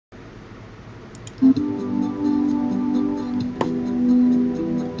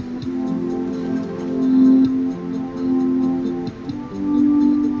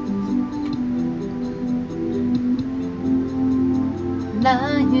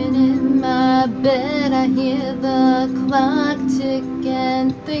Lying in my bed, I hear the clock tick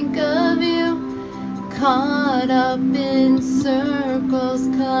and think of you. Caught up in circles,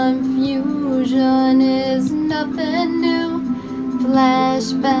 confusion is nothing new.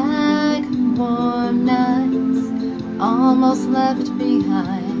 Flashback, warm nights, almost left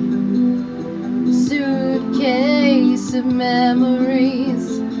behind. Suitcase of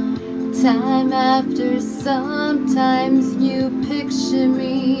memories, time after sometimes you picture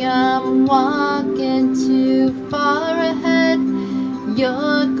me. I'm walking too far ahead,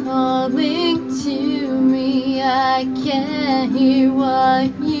 you're calling to me. I can't hear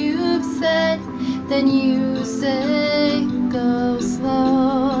what you've said. Then you say, go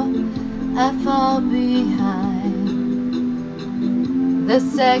slow, I fall behind. The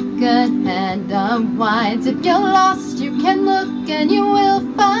second hand unwinds. If you're lost, you can look and you will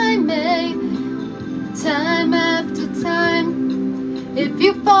find me. Time after time, if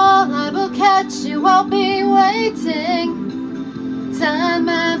you fall, I will catch you. I'll be waiting. Time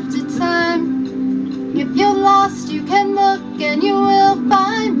after time, if you're lost, you can look and you will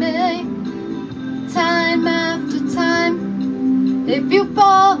find me. Time after time, if you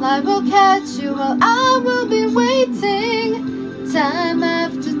fall, I will catch you. Well, I will be waiting. Time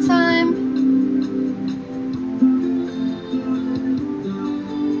after time.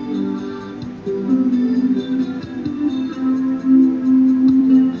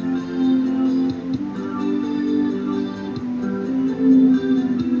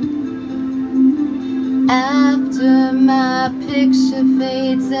 After my picture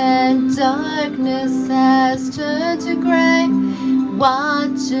fades and darkness has turned to gray,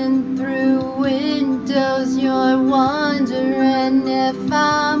 watching through windows, you're wondering if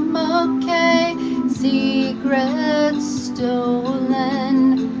I'm okay. Secrets stolen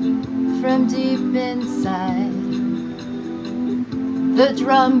from deep inside. The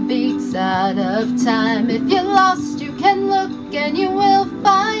drum beats out of time. If you're lost, you can look and you will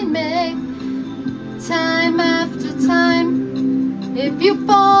find me. Time after time, if you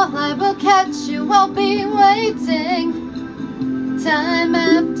fall, I will catch you. I'll be waiting. Time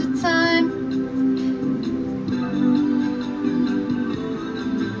after time.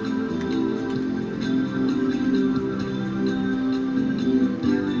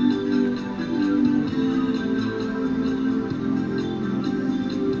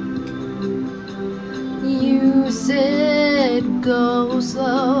 You said go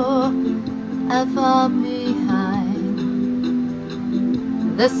slow, I fall behind.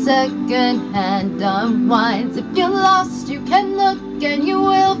 The second hand unwinds. If you're lost, you can look and you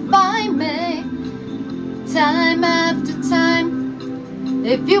will find me. Time after time,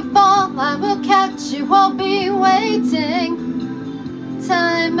 if you fall, I will catch you. I'll be waiting.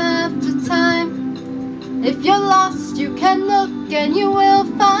 Time after time, if you're lost, you can look and you will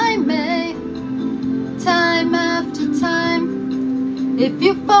find me. Time after time, if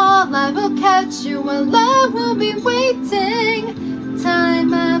you fall, I will catch you. Well, I will be waiting.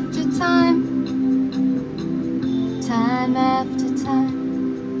 Time after time. Time after time.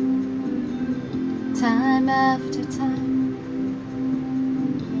 Time after time.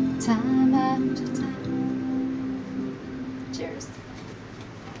 Time after time. Cheers.